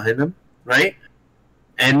ground behind them, right?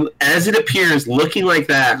 And as it appears, looking like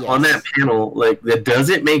that on that panel, like that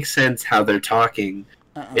doesn't make sense how they're talking.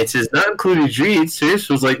 It says not included Jean. So this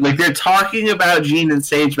was like they're talking about Jean and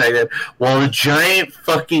Sage back then, while a giant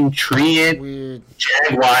fucking treant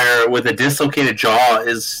jaguar with a dislocated jaw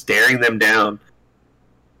is staring them down.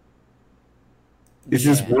 This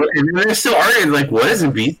is what, and they're still arguing like, what is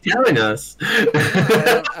Beast telling us?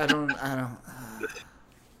 I don't.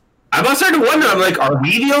 I'm starting to wonder. I'm like, are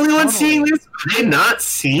we the only ones seeing this? Are they not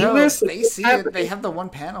seeing this? They see it. They have the one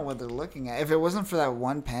panel where they're looking at. If it wasn't for that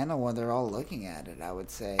one panel where they're all looking at it, I would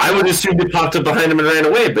say. I would assume it popped up behind him and ran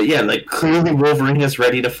away. But yeah, like clearly Wolverine is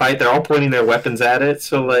ready to fight. They're all pointing their weapons at it.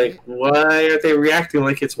 So like, why are they reacting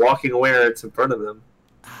like it's walking away or it's in front of them?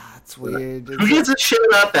 It's weird. Who gives a shit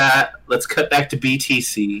about that? Let's cut back to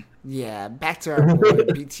BTC. Yeah, back to our boy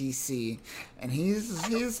BTC, and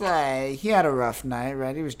he's like, he had a rough night,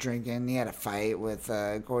 right? He was drinking, he had a fight with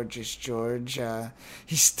Gorgeous George.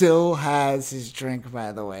 He still has his drink,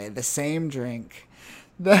 by the way, the same drink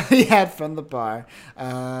that he had from the bar.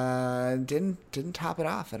 Didn't top it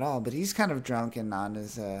off at all, but he's kind of drunk and on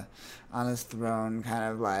his throne, kind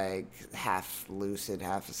of like half lucid,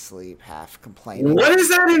 half asleep, half complaining. What is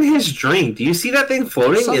that in his drink? Do you see that thing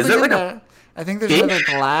floating? Something is that like I think there's another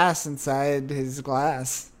glass inside his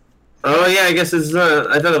glass. Oh yeah, I guess it's.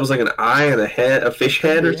 I thought it was like an eye and a head, a fish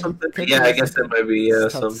head or something. Yeah, I guess that might be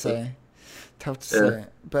something. Tough to say.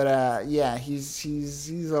 But yeah,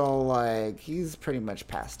 he's all like, he's pretty much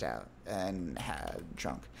passed out and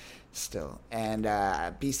drunk still. And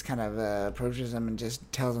Beast kind of approaches him and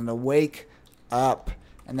just tells him to wake up.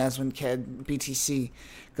 And that's when BTC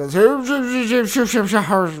goes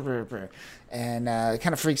and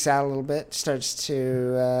kind of freaks out a little bit, starts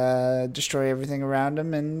to destroy everything around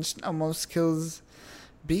him, and almost kills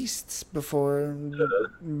Beasts before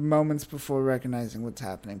moments before recognizing what's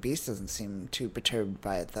happening. Beast doesn't seem too perturbed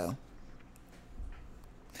by it though.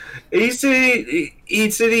 He said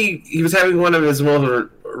he was having one of his more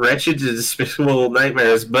wretched and despicable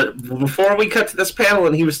nightmares. But before we cut to this panel,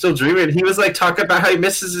 and he was still dreaming, he was like talking about how he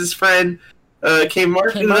misses his friend Kane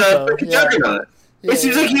Marco, the Juggernaut. Yeah. It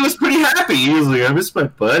seems like he was pretty happy. He was like, "I miss my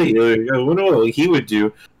buddy. Like, I wonder what he would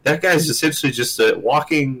do." That guy's essentially just a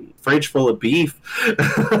walking fridge full of beef. Like,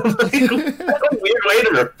 what a weird way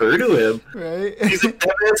to refer to him. Right? He's like,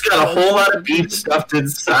 that man's got a whole lot of beef stuffed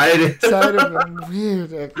inside of him.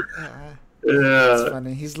 Weird. It's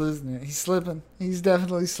funny. He's losing it. He's slipping. He's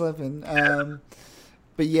definitely slipping.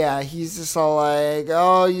 But yeah, he's just all like,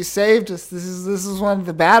 "Oh, you saved us. This is one of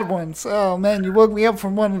the bad ones. Oh man, you woke me up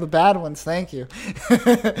from one of the bad ones. Thank you."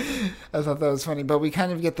 I thought that was funny. But we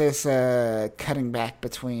kind of get this cutting back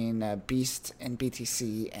between Beast and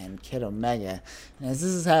BTC and Kid Omega. And as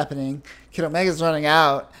this is happening, Kid Omega's running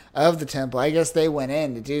out of the temple. I guess they went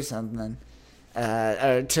in to do something.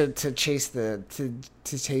 Or to chase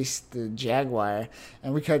the Jaguar,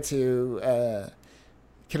 and we cut to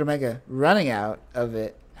Kid Omega running out of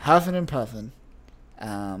it, huffing and puffing.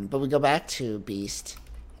 But we go back to Beast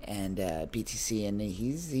and BTC, and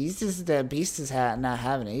he's just Beast is not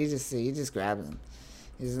having it. He just grabs him.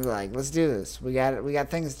 He's like, "Let's do this. We got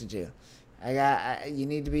things to do. You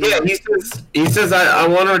need to be." Yeah, he says I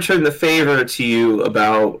want to return the favor to you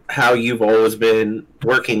about how you've always been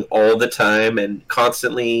working all the time and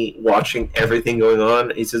constantly watching everything going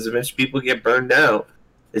on. He says eventually people get burned out.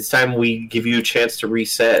 It's time we give you a chance to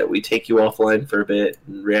reset. We take you offline for a bit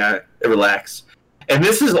and relax. And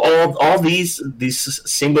this is all these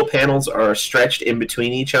single panels are stretched in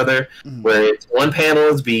between each other, where it's one panel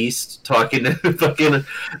is Beast talking to fucking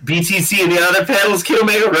BTC, and the other panel is Kid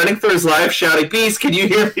Omega running for his life, shouting, "Beast, can you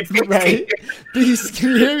hear me? Beast, right? Beast,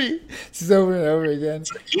 can you hear me?" This is over and over again.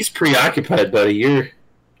 He's preoccupied, buddy. You're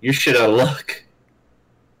shit out of luck.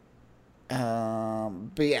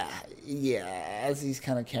 But yeah, as he's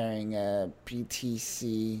kind of carrying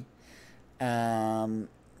BTC,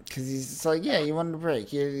 because he's just like, "Yeah, you wanted a break."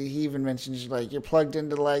 He even mentions like you're plugged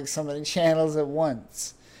into like so many channels at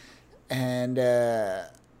once, and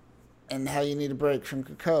how you need a break from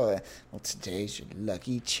Krakoa. Well, today's your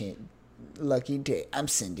lucky day. I'm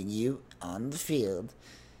sending you on the field.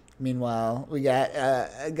 Meanwhile, we got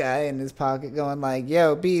a guy in his pocket going like,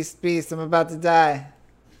 "Yo, Beast, I'm about to die."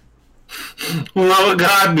 Oh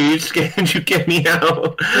God, Beast, can you get me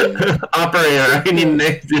out? Operator, I need an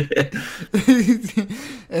exit.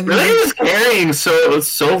 And really, he was carrying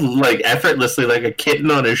so like effortlessly, like a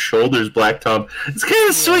kitten on his shoulders, Black Tom. It's kind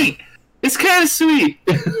of sweet. It's kind of sweet.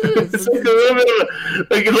 It's like a little bit of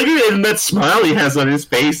like look at him, that smile he has on his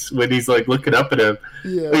face when he's like looking up at him.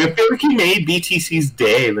 Yeah. Like, I feel like he made BTC's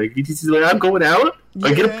day. Like BTC's like, "I'm going out. Yeah.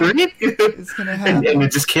 I get a break." It's gonna happen.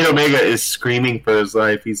 And just Kid Omega is screaming for his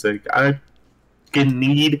life. He's like, "I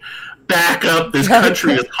need backup. This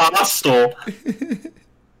country is hostile."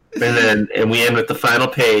 And we end with the final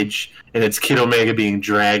page, and it's Kid Omega being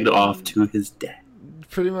dragged off to his death.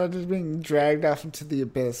 Pretty much just being dragged off into the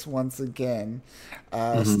abyss once again.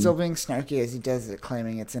 Still being snarky as he does it,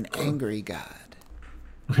 claiming it's an angry god.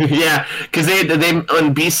 Yeah, because they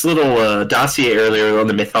on Beast's little dossier earlier on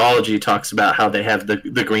the mythology talks about how they have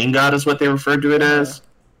the green god is what they referred to it as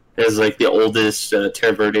like the oldest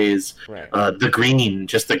Terra Verdes, right. The green,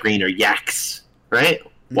 just the green, or Yax, right?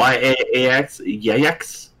 Y-A-A-X,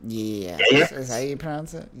 Yax. Yeah, is that how you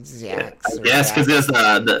pronounce it? Yes, because there's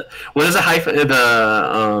the what is the hyphen,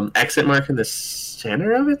 the exit mark in the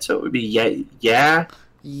center of it, so it would be Yax.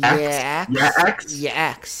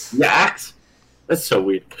 That's so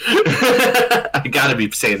weird. I gotta be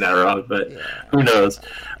saying that wrong, but who knows?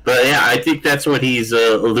 But yeah, I think that's what he's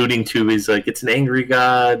alluding to. He's like, it's an angry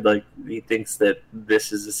god. Like he thinks that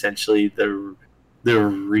this is essentially the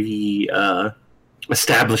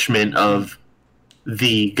establishment of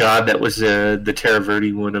the god that was the Terra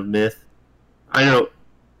Verde one of myth. I don't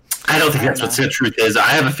think that's what the truth is. I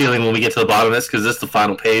have a feeling when we get to the bottom of this, because this is the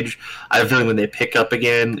final page, I have a feeling when they pick up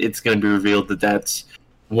again, it's going to be revealed that's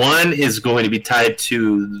one is going to be tied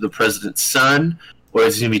to the president's son, or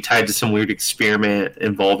it's going to be tied to some weird experiment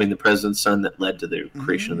involving the president's son that led to the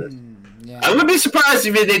creation of this. Yeah. I wouldn't be surprised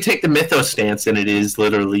if they take the mythos stance and it is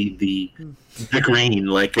literally the green,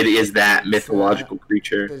 like it is that mythological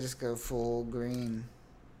creature. They just go full green.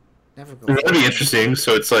 Never go. That'd be interesting.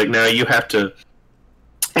 So it's like now you have to.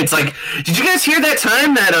 It's like, did you guys hear that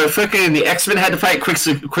time that fucking the X-Men had to fight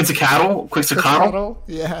Quetzalcoatl?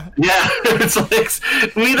 Yeah. Yeah, it's like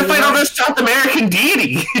we need to fight all those South American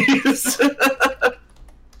deities.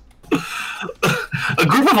 A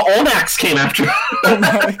group of Olmax came after.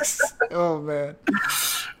 Olmax. Oh man.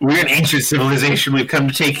 We're an ancient civilization. We've come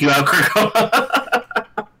to take you out,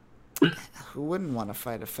 Krakoa. Who wouldn't want to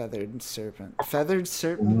fight a feathered serpent? Feathered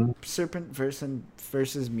serpent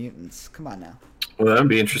versus mutants. Come on now. Well, that'd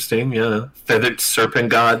be interesting. Yeah, feathered serpent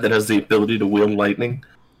god that has the ability to wield lightning.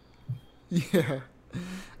 Yeah.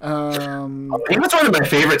 I think that's one of my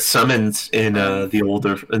favorite summons in the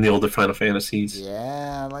older Final Fantasies.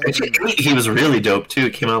 Yeah, he was really dope too.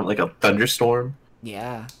 It came out like a thunderstorm.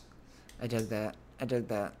 Yeah, I dug that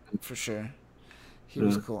for sure. He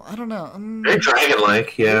was cool. I don't know. Very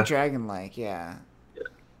dragon-like, yeah. Very dragon-like, yeah.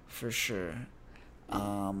 For sure.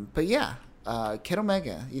 But yeah, Kid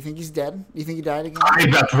Omega. You think he's dead? You think he died again?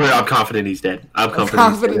 I'm confident he's dead. I'm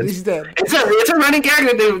confident he's dead. It's a running gag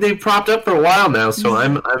that they've propped up for a while now, so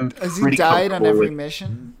I'm Has he died on every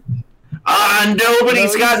mission?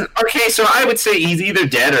 Nobody's gotten... Okay, so I would say he's either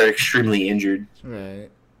dead or extremely injured. Right.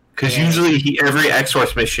 Because usually every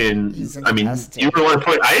X-Force mission, I mean, you were one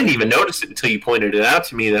point. I didn't even notice it until you pointed it out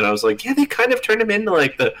to me. That I was like, yeah, they kind of turned him into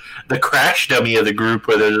like the crash dummy of the group,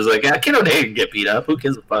 where they're just like, yeah, Kid Omega can get beat up. Who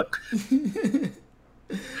gives a fuck?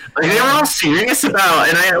 Like, they were all serious about,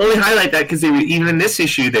 and I only highlight that because even in this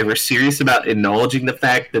issue, they were serious about acknowledging the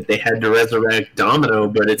fact that they had to resurrect Domino.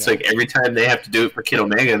 But it's like every time they have to do it for Kid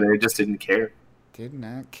Omega, they just didn't care. Did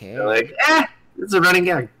not care. They're like, it's a running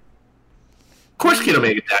gag. Of course Kid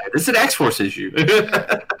Omega died. This is an X-Force issue.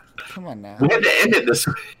 Come on now. We had to end it this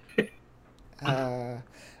way.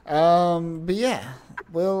 But yeah,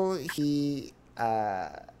 will he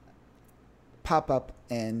pop up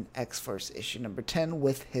in X-Force issue number 10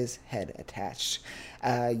 with his head attached?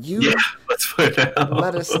 Let's find out.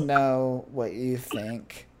 Let us know what you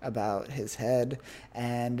think about his head,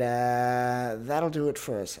 and that'll do it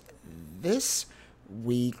for us this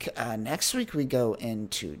week. Next week we go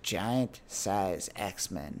into Giant Size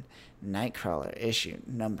X-Men Nightcrawler issue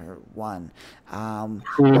number 1. Ooh,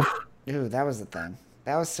 that was the thing.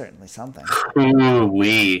 That was certainly something.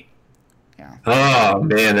 Ooh-wee. Yeah. Oh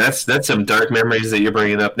man, that's some dark memories that you're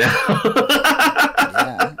bringing up now.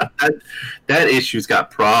 Yeah. That issue's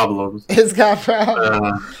got problems. It's got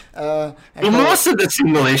problems. Most of the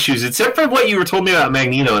single issues, except for what you were told me about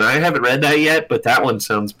Magneto, and I haven't read that yet, but that one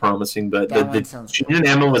sounds promising. But the Jean and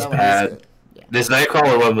Emma was bad. Yeah. This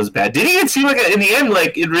Nightcrawler one was bad. Didn't even seem like in the end,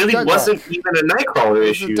 like it really wasn't even a Nightcrawler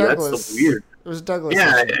issue. That's the weird. It was Douglas.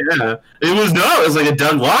 Yeah. It was like a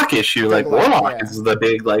Doug Locke issue. Like Warlock is the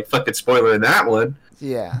big like fucking spoiler in that one.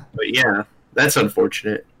 Yeah. But yeah, that's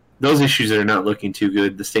unfortunate. Those issues are not looking too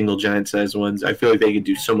good. The single giant size ones. I feel like they could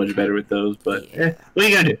do so much better with those. But what are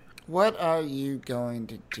you gonna do? What are you going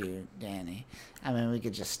to do, Danny? I mean, we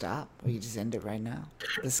could just stop. We could just end it right now.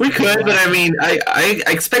 We could, but I mean, I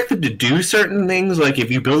expect them to do certain things. Like, if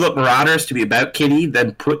you build up Marauders to be about Kitty,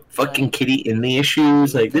 then put fucking Kitty in the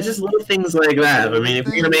issues. Like, there's just little things like that. I mean, if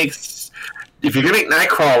you're gonna make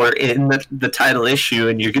Nightcrawler in the title issue,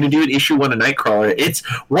 and you're gonna do an issue 1 of Nightcrawler,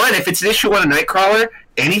 if it's an issue 1 of Nightcrawler,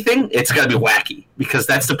 anything, it's gotta be wacky, because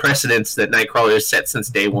that's the precedence that Nightcrawler has set since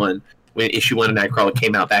day one, when issue 1 of Nightcrawler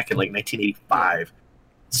came out back in like 1985.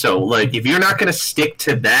 So, like, if you're not going to stick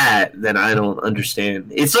to that, then I don't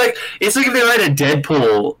understand. It's like if they write a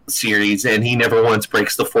Deadpool series and he never once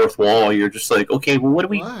breaks the fourth wall. You're just like, okay, well, what do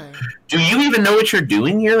we... Why? Do you even know what you're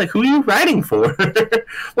doing here? Like, who are you writing for? Well,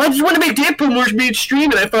 I just want to make Deadpool more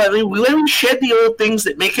mainstream, and I thought, like, let him shed the old things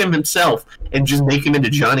that make him himself and just make him into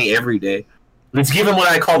Johnny every day. Let's give him what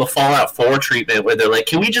I call the Fallout 4 treatment, where they're like,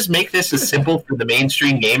 can we just make this as simple for the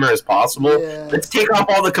mainstream gamer as possible? Yeah. Let's take off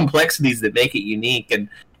all the complexities that make it unique and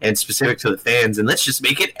specific to the fans, and let's just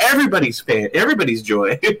make it everybody's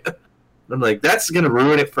joy. I'm like, that's going to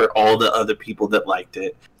ruin it for all the other people that liked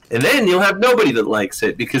it. And then you'll have nobody that likes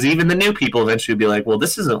it, because even the new people eventually will be like, well,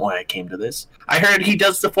 this isn't why I came to this. I heard he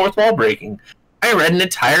does the fourth wall breaking. I read an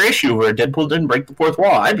entire issue where Deadpool didn't break the fourth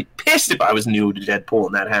wall. I'd be pissed if I was new to Deadpool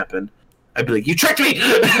and that happened. I'd be like, you tricked me!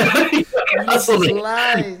 You hustled me!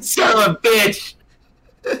 Son of a bitch!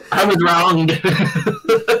 I was wronged.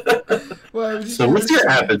 So we'll see what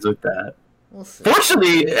happens with that. We'll see.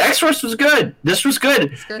 Fortunately, X-Force was good. This was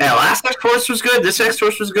good. Now, last X-Force was good. This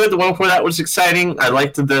X-Force was good. The one before that was exciting. I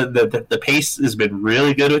liked the pace has been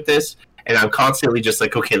really good with this. And I'm constantly just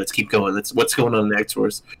like, okay, let's keep going. What's going on in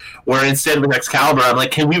X-Force? Where instead with Excalibur, I'm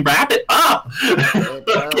like, can we wrap it up?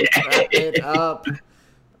 Wrap it up.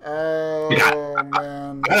 Oh,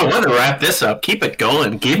 man. I don't want to wrap this up. Keep it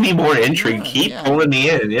going. Give me more intrigue. Keep pulling me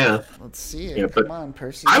in, Let's see it. Yeah, come on,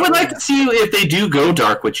 Percy. I would like to see if they do go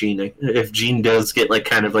dark with Jean. If Jean does get like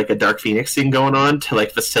kind of like a Dark Phoenix thing going on to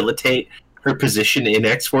like facilitate her position in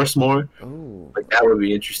X-Force more. Oh. Like, that would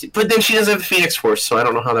be interesting. But then she doesn't have the Phoenix Force, so I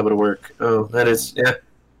don't know how that would work. Oh, that is, yeah.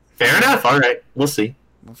 Fair enough. All right. We'll see.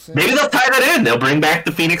 Maybe they'll tie that in. They'll bring back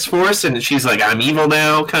the Phoenix Force, and she's like, I'm evil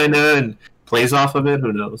now, kind of, and plays off of it.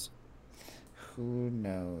 Who knows? Who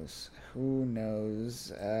knows? Who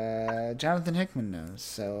knows? Jonathan Hickman knows.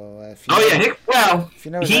 So if you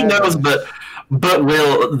he knows, but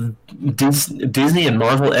will Disney and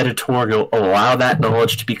Marvel editorial allow that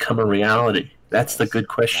knowledge to become a reality? That's the good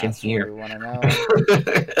question here. What we want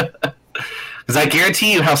to know. Because I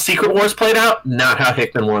guarantee you, how Secret Wars played out, not how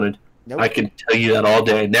Hickman wanted. Nope. I can tell you that all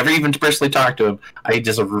day. Never even personally talked to him. I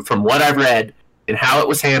just, from what I've read and how it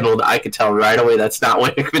was handled, I could tell right away that's not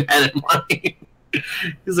what Hickman had in mind.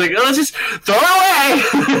 He's like, oh, let's just throw it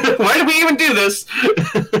away. Why did we even do this?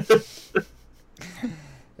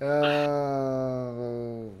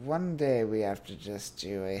 One day we have to just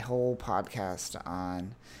do a whole podcast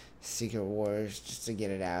on Secret Wars just to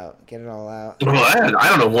get it out, get it all out. Well, I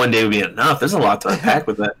don't know. One day would be enough. There's a lot to unpack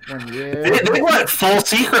with that. They want full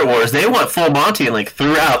Secret Wars. They want full Monty and like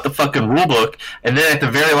throughout the fucking rule book. And then at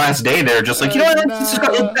the very last day, they're just like, you know what? Let's just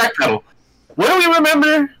go backpedal. What do we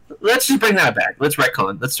remember? Let's just bring that back. Let's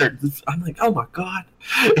retcon. Let's start. I'm like, oh my god,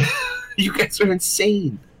 you guys are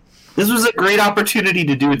insane. This was a great opportunity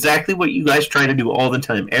to do exactly what you guys try to do all the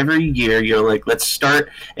time. Every year, you're like, let's start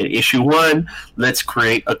at issue 1. Let's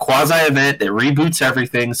create a quasi-event that reboots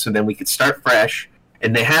everything so then we could start fresh.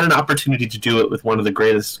 And they had an opportunity to do it with one of the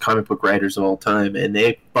greatest comic book writers of all time, and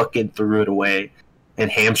they fucking threw it away and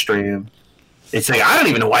hamstring him. It's like, I don't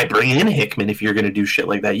even know why bring in Hickman if you're going to do shit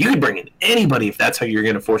like that. You can bring in anybody if that's how you're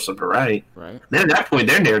going to force them to write. Right. Then at that point,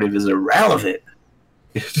 their narrative is irrelevant.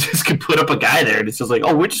 You just can put up a guy there and it's just like,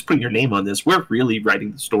 oh, we're just putting your name on this. We're really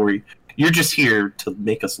writing the story. You're just here to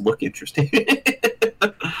make us look interesting.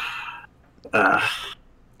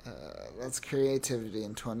 That's creativity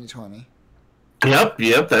in 2020. Yep.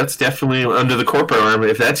 That's definitely under the corporate arm.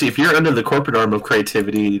 If you're under the corporate arm of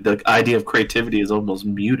creativity, the idea of creativity is almost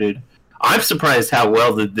muted. I'm surprised how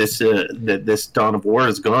well that this Dawn of War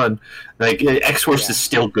has gone. Like, X-Force is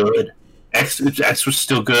still good. X was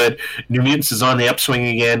still good. New Mutants is on the upswing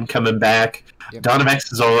again, coming back. Yep. Dawn of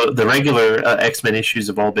X is all the regular X-Men issues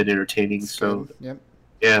have all been entertaining. So,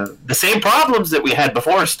 yeah, the same problems that we had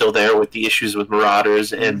before are still there with the issues with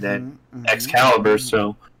Marauders and then Excalibur.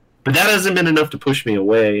 So, but that hasn't been enough to push me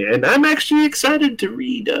away. And I'm actually excited to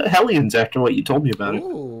read Hellions after what you told me about it.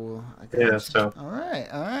 Ooh, yeah. So, all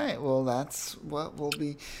right. Well, that's what we'll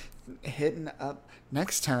be hitting up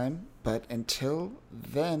next time. But until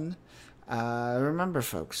then. Remember,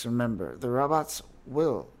 folks, the robots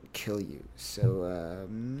will kill you. So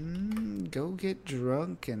go get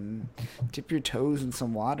drunk and dip your toes in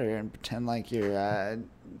some water and pretend like you're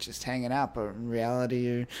just hanging out, but in reality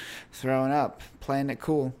you're throwing up, playing it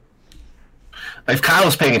cool. If Kyle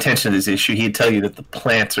was paying attention to this issue, he'd tell you that the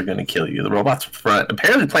plants are going to kill you. The robots up front.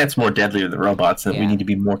 Apparently, the plants are more deadly than the robots, and we need to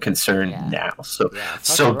be more concerned now. So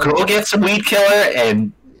go get some weed killer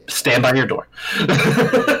and stand by your door.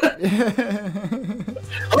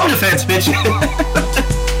 Home defense, bitch.